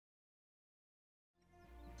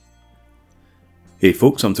Hey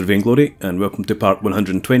folks, I'm Vainglory, and welcome to part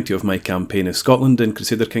 120 of my campaign as Scotland in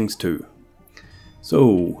Crusader Kings II.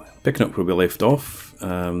 So, picking up where we left off,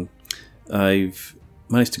 I've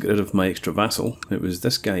managed to get rid of my extra vassal. It was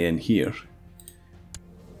this guy in here,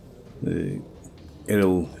 the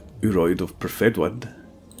Errol Uroid of Perfedward.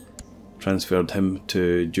 Transferred him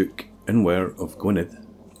to Duke Inwer of Gwynedd,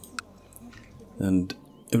 and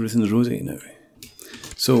everything's rosy now.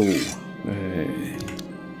 So,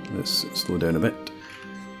 let's slow down a bit.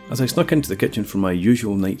 As I snuck into the kitchen for my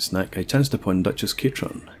usual night snack, I chanced upon Duchess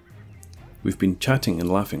Catron. We've been chatting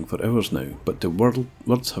and laughing for hours now, but the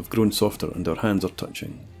words have grown softer and our hands are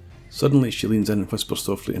touching. Suddenly she leans in and whispers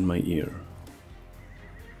softly in my ear.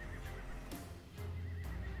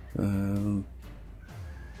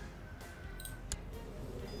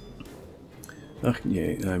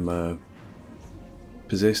 Yeah, I'm a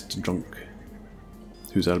possessed drunk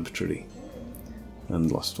who's arbitrary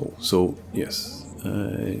and lustful. So, yes,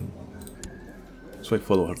 so I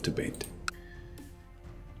follow her to bed.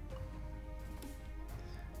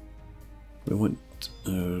 We want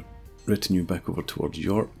our retinue back over towards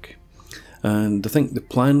York, and I think the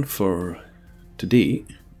plan for today,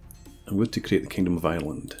 I'm going to create the Kingdom of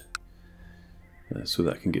Ireland so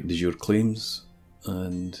that I can get de jure claims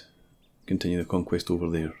and continue the conquest over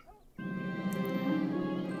there.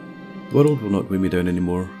 The world will not weigh me down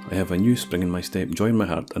anymore. I have a new spring in my step, joy in my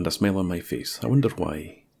heart, and a smile on my face. I wonder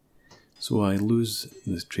why. So I lose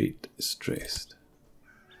the trait stressed.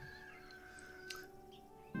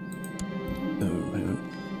 Oh, hang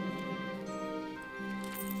on.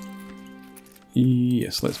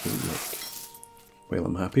 Yes, let's visit York while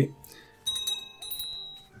I'm happy.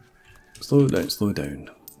 Slow down, slow down.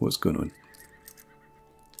 What's going on?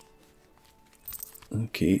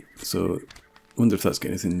 Okay, so wonder if that's got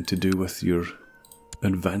anything to do with your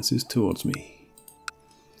advances towards me.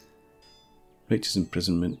 Righteous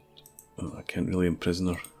imprisonment. Oh, I can't really imprison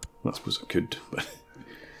her. Well, I suppose I could, but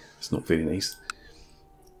it's not very nice.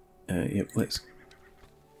 Yep, let's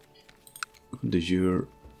de jure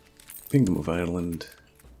Kingdom of Ireland,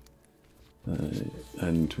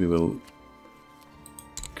 and we will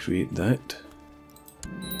create that.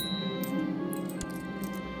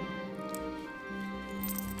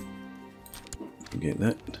 Get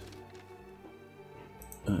that.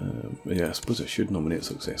 Yeah, I suppose I should nominate a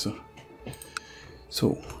successor.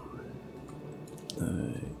 So,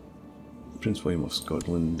 Prince William of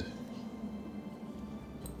Scotland.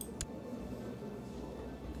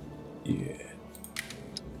 Yeah.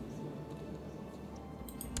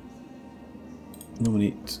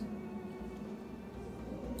 Nominate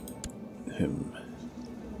him.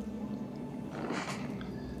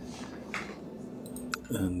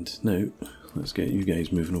 And now, let's get you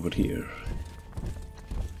guys moving over here.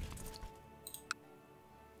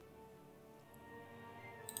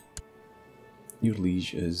 Your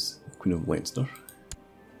liege is Queen of Leinster.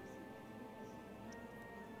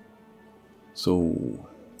 So,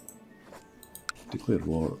 declare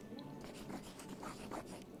war.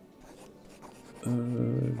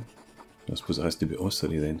 I suppose it has to be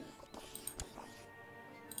Ossory then.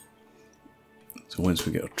 So once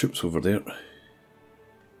we get our troops over there,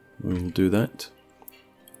 we'll do that.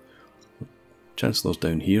 Chancellor's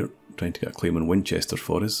down here, trying to get a claim on Winchester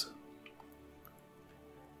for us.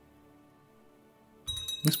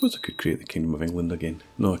 I suppose I could create the Kingdom of England again.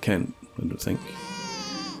 No, I can't, I don't think.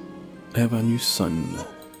 I have a new son.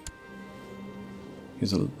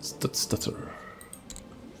 He's a stutter.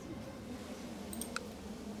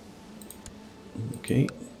 Okay.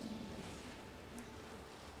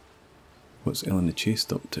 What's Ellen the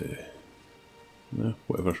Chaste up to? No,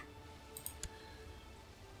 whatever.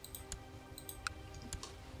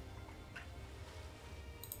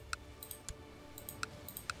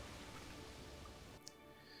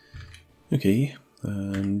 Okay,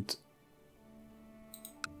 and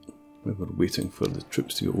while we're waiting for the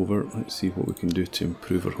troops to go over, let's see what we can do to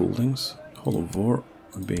improve our holdings. Hall of War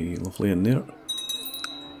would be lovely in there.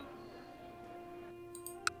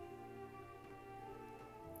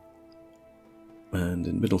 And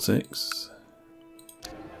in Middlesex,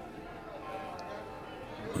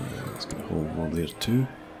 let's get a Hall of War there too.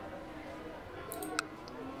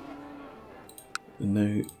 And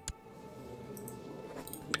now,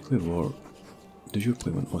 declare war, de jure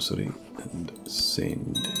claim on Ossory, and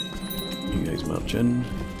send. You guys march in.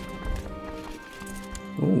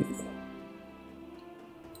 Oh,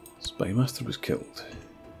 Spymaster was killed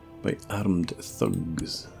by armed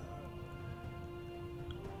thugs.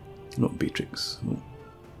 Not Beatrix, no.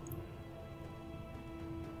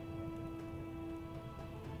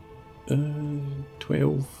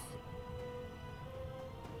 12.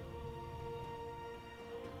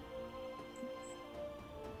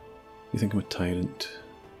 You think I'm a tyrant?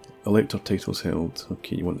 Elector titles held.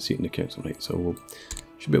 Okay, you want to see it in the council, right? So we'll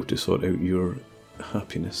should be able to sort out your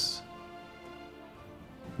happiness.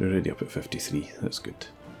 We're already up at 53. That's good.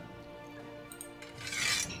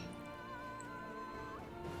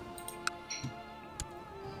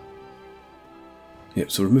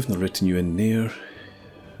 Yep. So we're moving the retinue in there.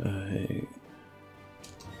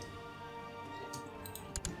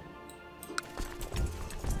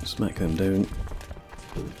 Smack them down.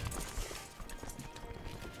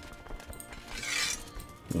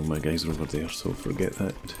 Oh, my guys are over there, so forget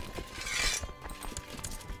that.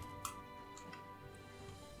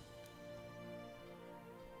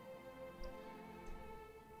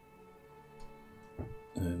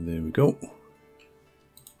 And there we go.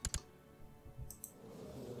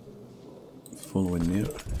 Follow in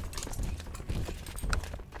there.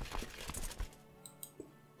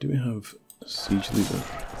 Do we have a siege leader?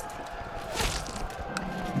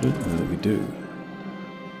 I don't know that we do.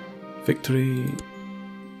 Victory.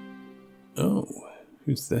 Oh,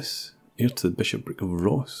 who's this? Heir to the Bishopric of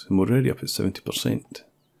Ross, and we're already up at 70%.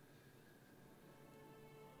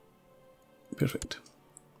 Perfect.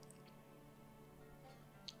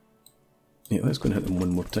 Yeah, let's go and hit them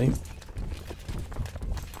one more time.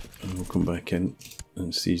 And we'll come back in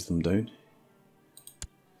and siege them down.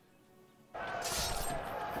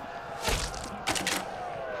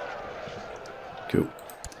 Cool.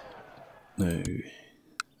 Now,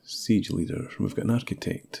 siege leader. We've got an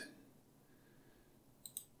architect.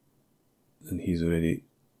 And he's already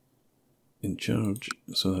in charge,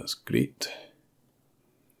 so that's great.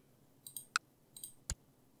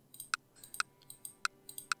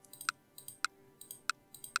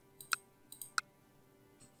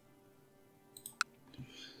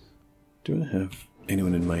 Do I have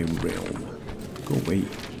anyone in my realm? Go away.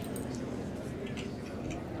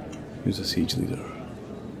 Who's a siege leader?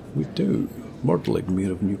 We do. Mordleg,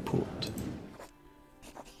 Mayor of Newport.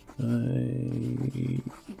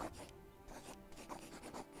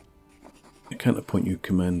 I can't appoint you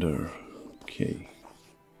commander. Okay.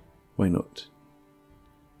 Why not?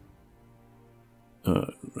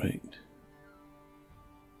 Right.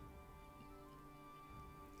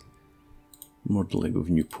 Mordleg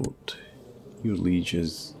of Newport. Your liege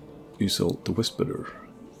is Usolt the Whisperer,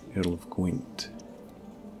 Earl of Quaint.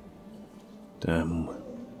 Damn.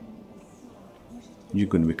 You're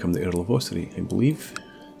going to become the Earl of Ossory, I believe.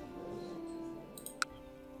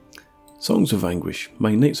 Songs of Anguish.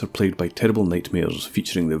 My nights are plagued by terrible nightmares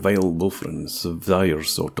featuring the vile Wolfrans of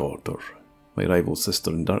Thyre's daughter, my rival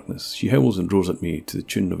sister in darkness. She howls and roars at me to the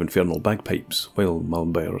tune of infernal bagpipes, while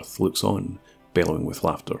Malberth looks on, bellowing with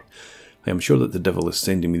laughter. I am sure that the devil is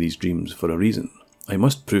sending me these dreams for a reason. I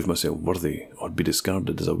must prove myself worthy, or be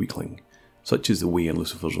discarded as a weakling. Such is the way in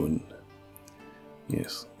Lucifer's own.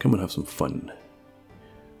 Yes, come and have some fun.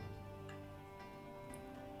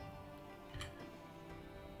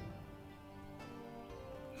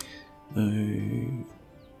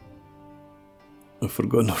 I've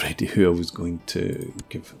forgotten already who I was going to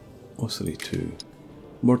give Ossory to.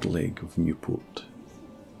 Mordleg of Newport.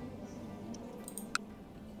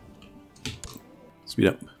 Speed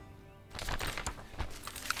up.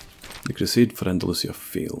 The crusade for Andalusia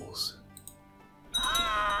fails.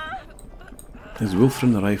 As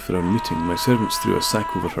Wilfrin arrived for our meeting, my servants threw a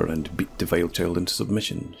sack over her and beat the vile child into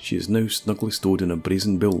submission. She is now snugly stowed in a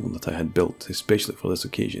brazen bill that I had built, especially for this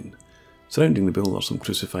occasion. Surrounding the bill are some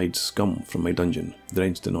crucified scum from my dungeon,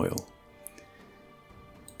 drenched in oil.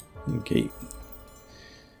 Okay.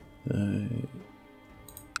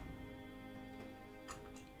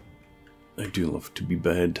 I do love to be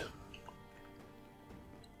bad.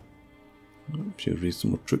 Should raise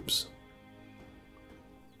some more troops.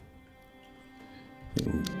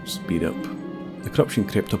 It'll speed up. The corruption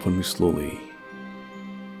crept up on me slowly.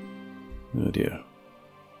 Oh dear.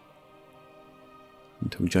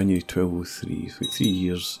 Until January 1203, so 3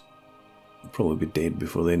 years. I'll probably be dead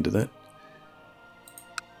before the end of that.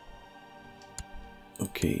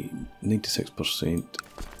 Okay, 96%.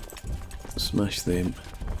 Smash them.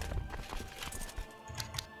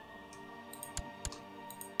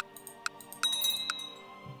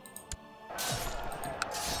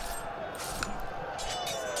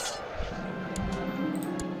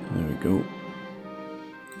 There we go.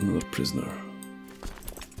 Another prisoner.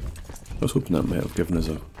 I was hoping that might have given us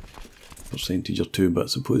a percentage or two, but I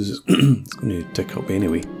suppose it's going to tick up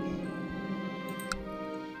anyway.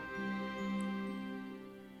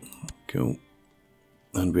 Cool.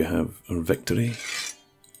 And we have our victory.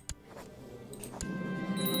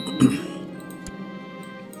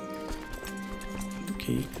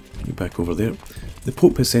 Okay, you're back over there. The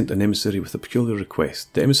Pope has sent an emissary with a peculiar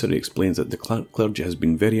request. The emissary explains that the clergy has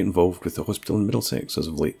been very involved with the hospital in Middlesex as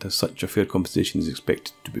of late. As such, a fair compensation is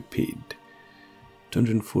expected to be paid.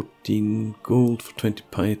 214 gold for 20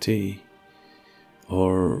 piety,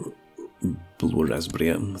 or blue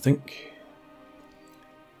raspberry, I think.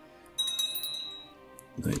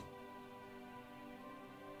 Right.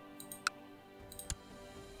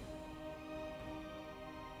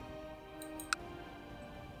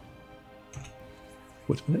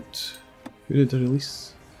 Wait a minute. Who did I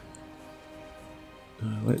release?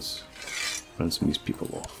 Let's ransom these people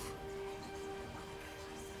off.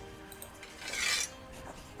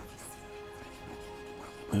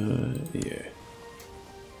 Yeah.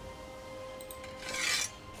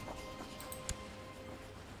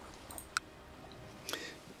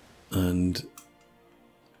 And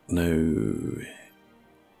now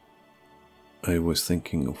I was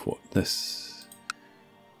thinking of what this.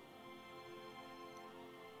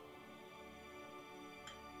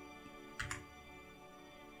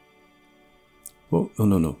 Oh,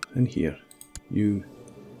 no, in here. You,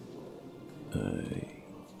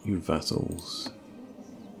 your vassals.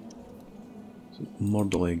 So,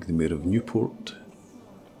 Mordeleg, the Mayor of Newport.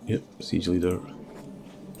 Yep, siege leader.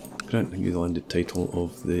 Granting you the landed title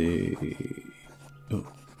of the...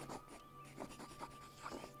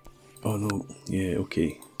 Oh no, yeah,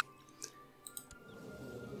 okay.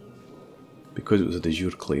 Because it was a de jure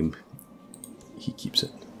claim, he keeps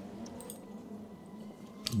it.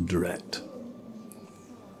 Drat.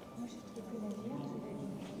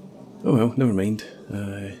 Oh well, never mind.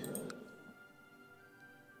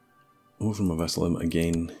 Over my vassal limit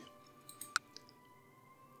again.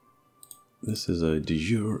 This is a de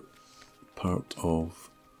jure part of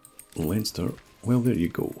Leinster. Well, there you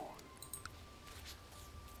go.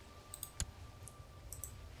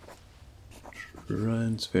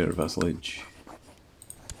 Transfer vassalage.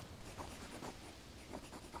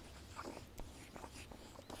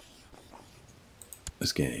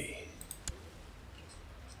 This guy.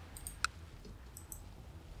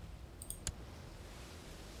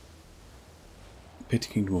 Petty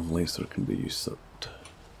Kingdom of Leinster can be usurped.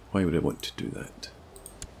 Why would I want to do that?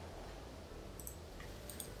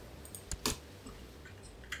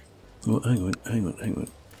 Oh, hang on.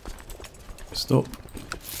 Stop.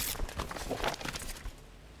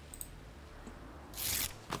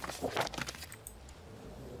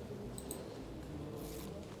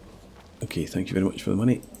 Okay, thank you very much for the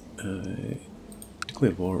money.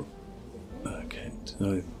 Declare war. I can't.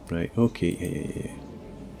 No, right, okay, yeah.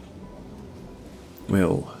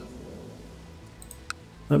 Well,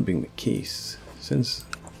 that being the case, since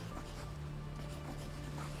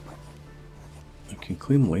I can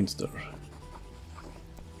claim Leinster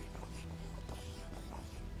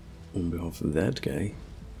on behalf of that guy,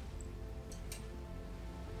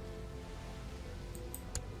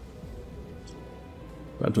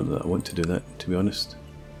 but I don't know that I want to do that, to be honest.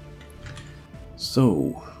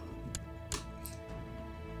 So,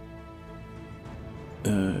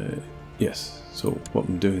 yes, so what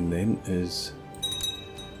I'm doing then is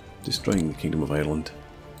destroying the Kingdom of Ireland.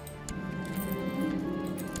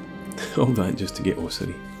 All that just to get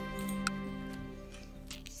Osiri.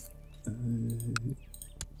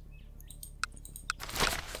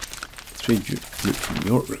 Trade route from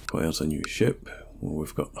York requires a new ship. Well,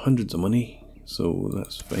 we've got hundreds of money, so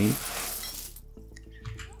that's fine.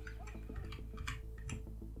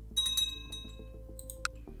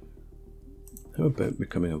 How about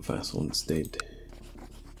becoming a vassal instead?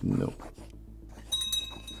 No.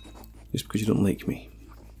 Just because you don't like me.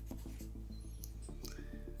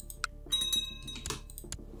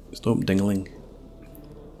 Stop dingling.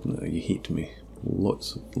 No, you hate me.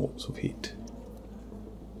 Lots of hate.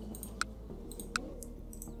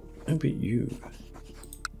 How about you?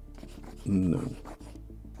 No.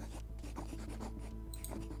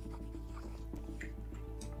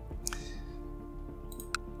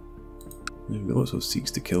 There'll be lots of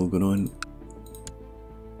Sikhs to kill going on.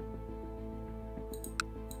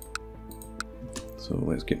 So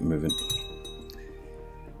let's get moving.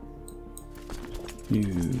 You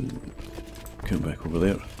come back over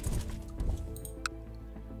there.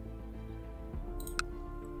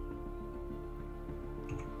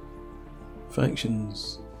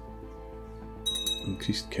 Factions.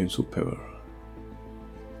 Increased council power.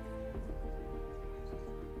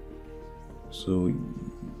 So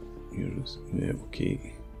here's, yeah,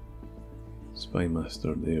 okay. Spy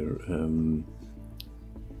master there.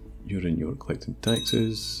 You're in York collecting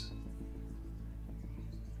taxes.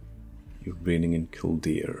 You're reigning in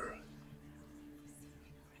Kildare.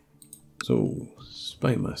 So So,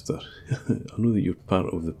 Spy Master, I know that you're part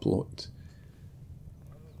of the plot,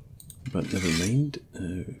 but never mind.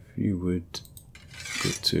 If you would go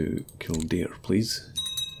to Kildare, please.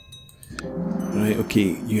 Right,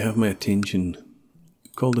 okay, you have my attention.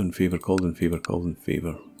 Called in favour, called in favour, called in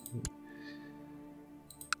favour.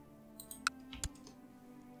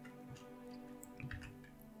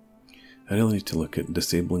 I really need to look at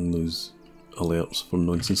disabling those alerts for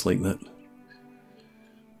nonsense like that.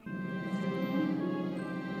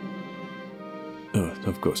 Oh,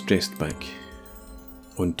 I've got stressed back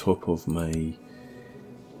on top of my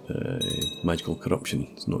magical corruption.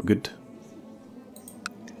 It's not good.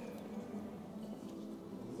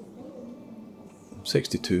 I'm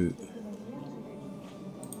 62.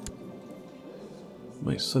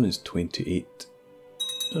 My son is 28.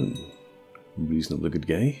 And a reasonably good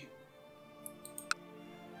guy.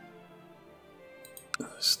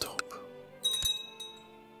 Stop.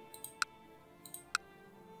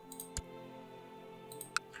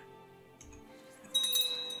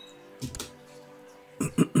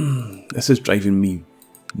 This is driving me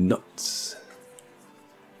nuts.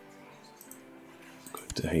 Go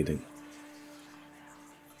to hiding.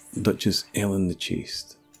 Duchess Ellen the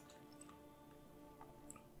Chaste.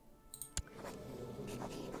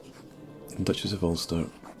 Duchess of Ulster.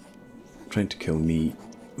 Trying to kill me.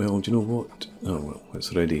 Well, do you know what? Oh well,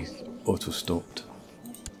 it's already auto-stopped.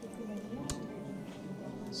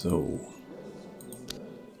 So...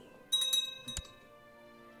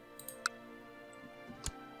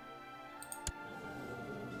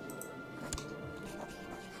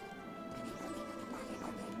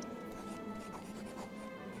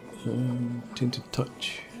 Tainted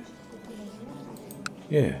Touch.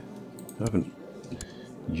 Yeah, I haven't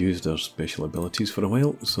used our special abilities for a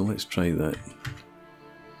while, so let's try that.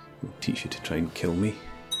 I'll teach you to try and kill me.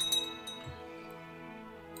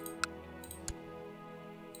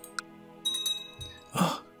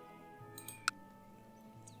 Ah!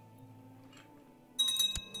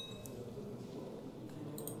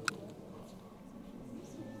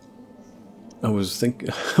 I was thinking,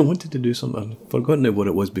 I wanted to do something, I've forgotten now what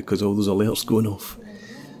it was because all those alerts going off.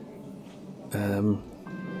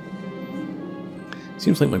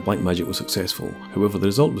 Seems like my black magic was successful, however the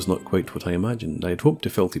result was not quite what I imagined. I had hoped the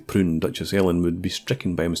filthy prune Duchess Ellen would be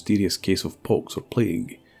stricken by a mysterious case of pox or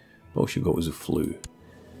plague. All she got was a flu.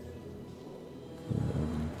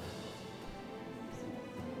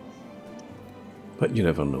 But you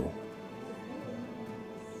never know.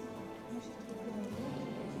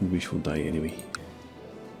 We shall die anyway.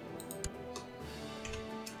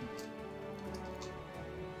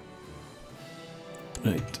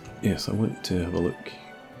 Right, yes, I want to have a look.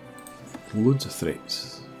 Loads of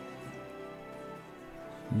threats.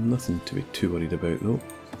 Nothing to be too worried about though.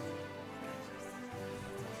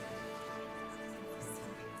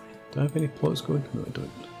 Do I have any plots going? No, I don't.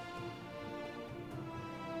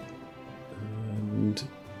 And...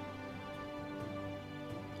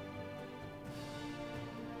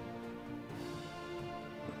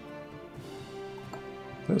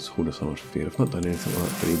 let's hold a summer fair. I've not done anything like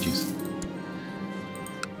that for ages.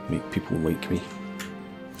 Make people like me.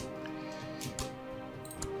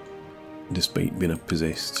 Despite being a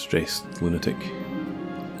possessed, stressed lunatic.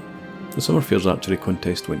 The Summer Fair's archery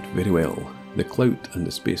contest went very well. The clout and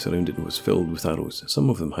the space around it was filled with arrows. Some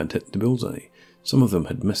of them had hit the bullseye. Some of them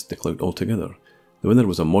had missed the clout altogether. The winner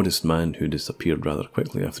was a modest man who disappeared rather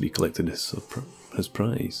quickly after he collected his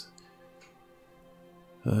prize.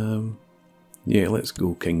 Yeah, let's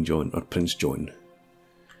go King John, or Prince John.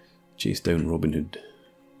 Chase down Robin Hood.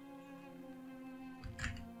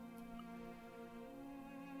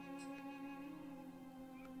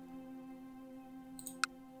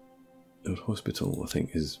 Our hospital, I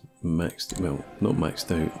think, is maxed, well, not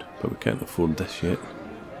maxed out, but we can't afford this yet.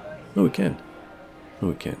 No, we can. No,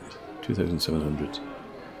 we can't. 2,700.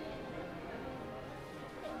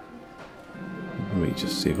 We might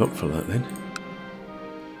just save up for that then.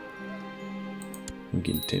 We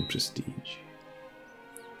gain 10 prestige.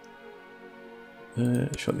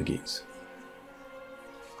 Shut the gates.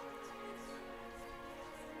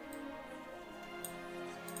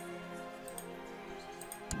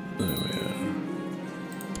 There we are.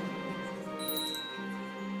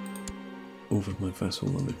 Over my vassal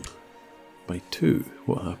limit. By 2.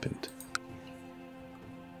 What happened?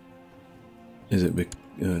 Is it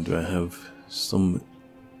do I have some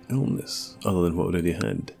illness other than what I already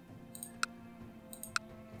had?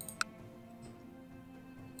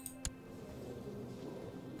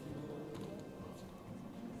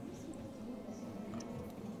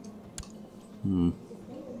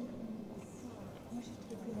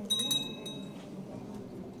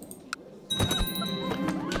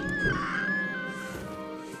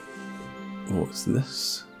 What's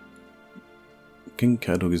this? King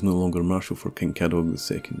Cadog is no longer Marshal for King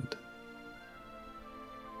Cadog II.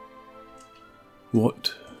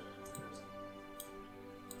 What?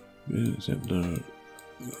 Received.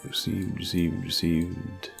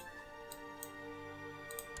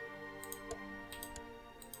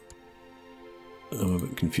 I'm a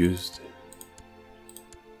bit confused.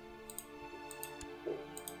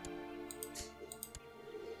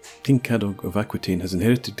 King Cadog of Aquitaine has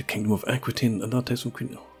inherited the Kingdom of Aquitaine and that is from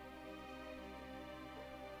Queen.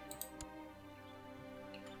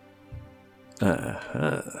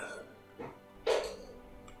 Aha.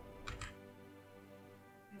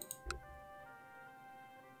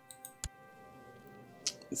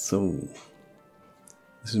 So,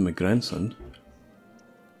 this is my grandson.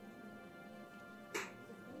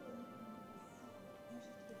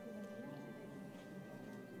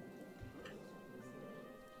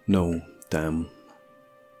 No, damn.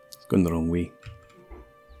 It's gone the wrong way.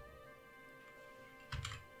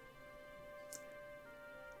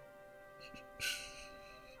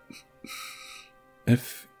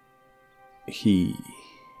 If he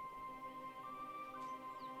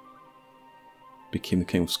became the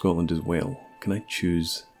King of Scotland as well, can I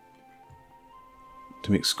choose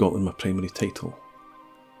to make Scotland my primary title?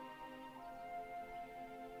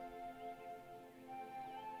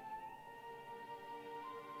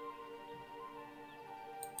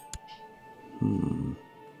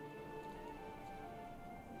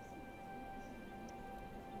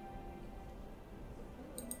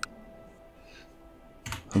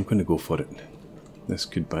 I'm going to go for it. This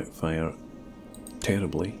could backfire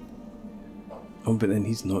terribly. Oh, but then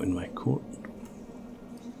he's not in my court.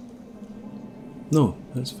 No,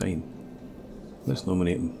 that's fine. Let's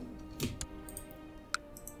nominate him.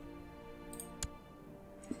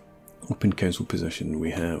 Open council position. We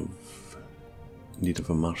have need of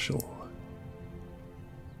a marshal.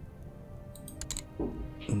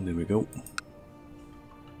 And there we go.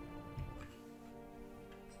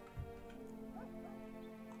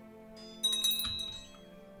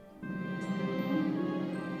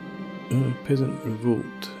 Peasant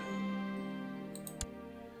revolt.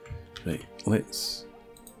 Right, let's...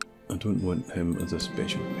 I don't want him as a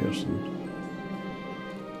special person.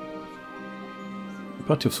 A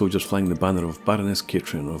party of soldiers flying the banner of Baroness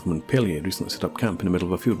Catherine of Montpellier recently set up camp in the middle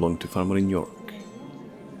of a field belonging to a farmer in York.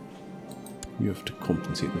 You have to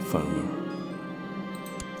compensate the farmer.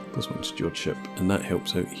 Plus one stewardship, and that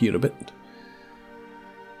helps out here a bit.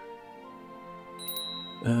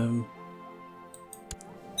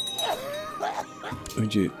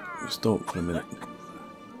 Would you stop for a minute?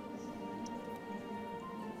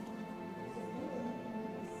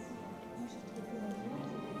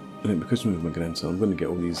 Right, because I'm with my grandson, I'm going to get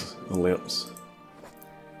all these alerts.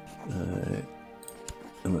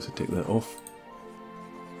 Unless I take that off.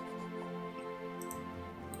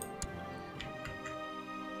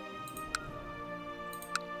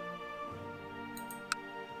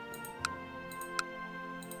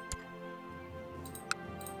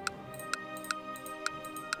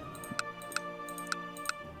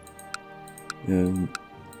 And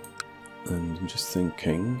I'm just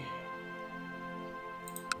thinking,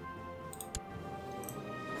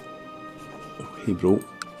 oh, hey bro,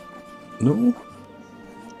 no,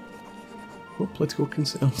 what political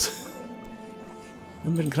concerns?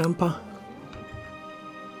 I'm your grandpa.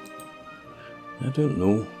 I don't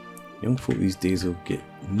know, young folk these days will get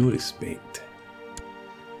no respect.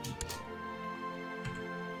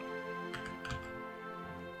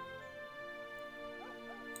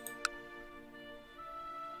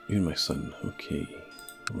 You're my son, okay.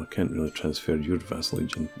 Well, I can't really transfer your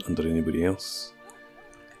vassalage under anybody else.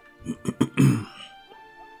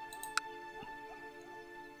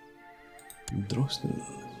 Drosten.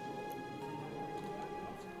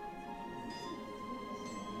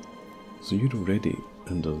 So you're already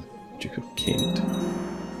under Duke of Kent.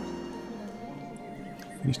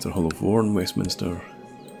 Easter Hall of Warren, Westminster.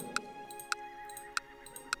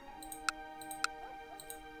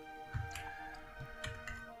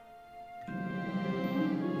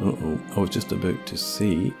 Uh-oh, I was just about to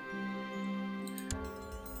say...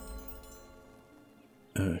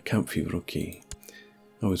 camp fever, okay.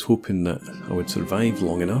 I was hoping that I would survive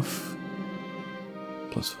long enough,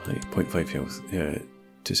 plus 0.5 health,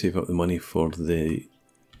 to save up the money for the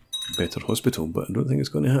better hospital, but I don't think it's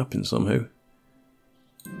going to happen somehow.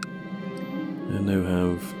 I now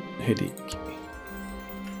have headache.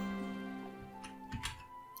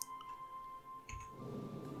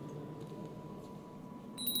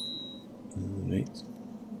 Right.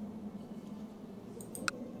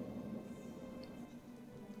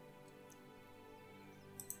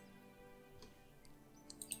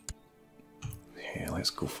 let's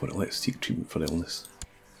go for it. Let's seek treatment for illness.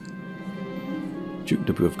 Duke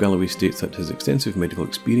W of Galloway states that his extensive medical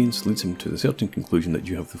experience leads him to the certain conclusion that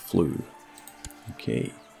you have the flu.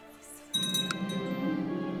 Okay.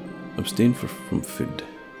 Abstain from food.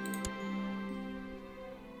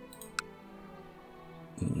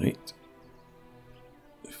 Alright.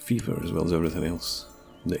 Fever as well as everything else.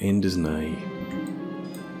 The end is nigh.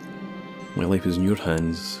 My life is in your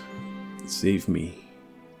hands. Save me.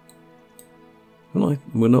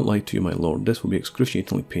 Will not lie to you, my lord. This will be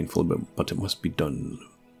excruciatingly painful, but it must be done.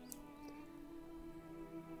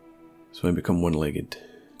 So I become one-legged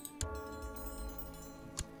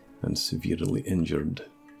and severely injured.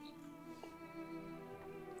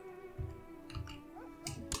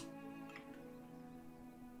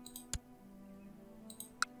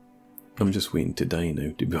 I'm just waiting to die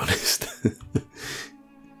now, to be honest.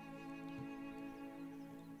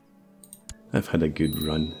 I've had a good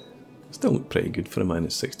run. Still look pretty good for a man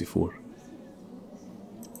at 64.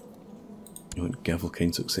 You want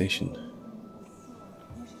Gavelkind succession.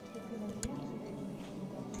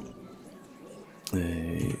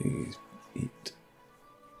 Eat.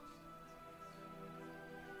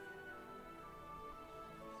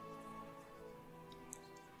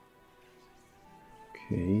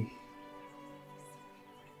 Okay.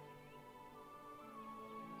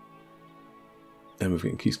 And we've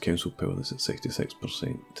got increased council power, that's at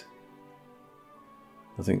 66%.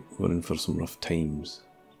 I think we're in for some rough times.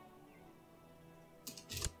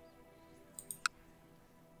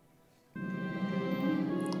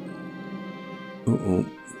 Uh-oh.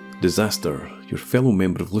 Disaster. Your fellow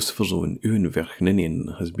member of Lucifer's own Uan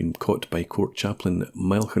Verchninian has been caught by court chaplain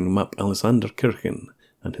Maelchen Map Alexander Kirchen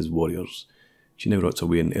and his warriors. She now rots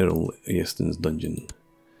away in Earl Easton's dungeon.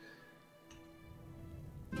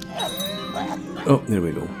 Oh, there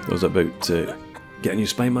we go. That was about getting your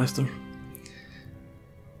spy master.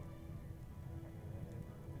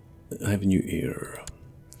 I have a new heir.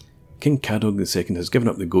 King Cadog II has given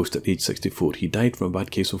up the ghost at age 64. He died from a bad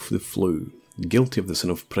case of the flu. Guilty of the sin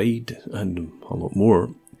of pride, and a lot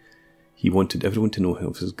more, he wanted everyone to know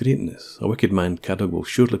of his greatness. A wicked man, Cadog will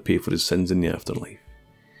surely pay for his sins in the afterlife.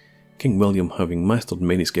 King William, having mastered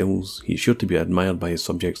many skills, he is sure to be admired by his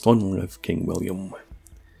subjects. Long live King William.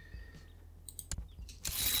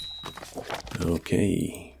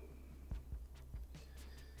 Okay.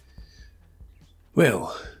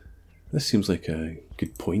 Well, this seems like a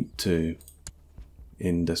good point to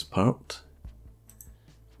end this part.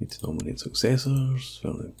 Need to nominate successors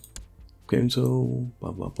for the council,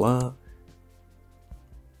 blah blah blah.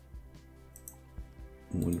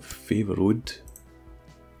 One favour owed.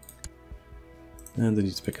 And I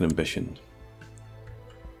need to pick an ambition.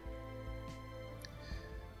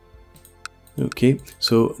 Okay,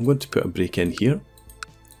 so I'm going to put a break in here.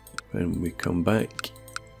 When we come back,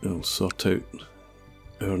 I'll sort out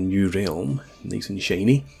our new realm, nice and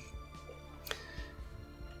shiny.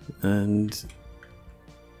 And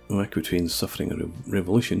Aquitaine's suffering a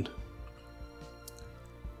revolution.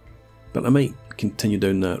 But I might continue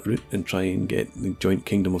down that route and try and get the joint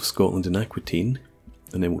kingdom of Scotland and Aquitaine,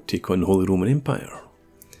 and then we'll take on the Holy Roman Empire.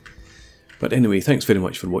 But anyway, thanks very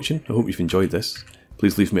much for watching. I hope you've enjoyed this.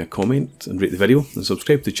 Please leave me a comment and rate the video, and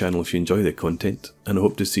subscribe to the channel if you enjoy the content, and I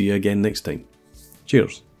hope to see you again next time.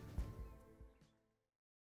 Cheers!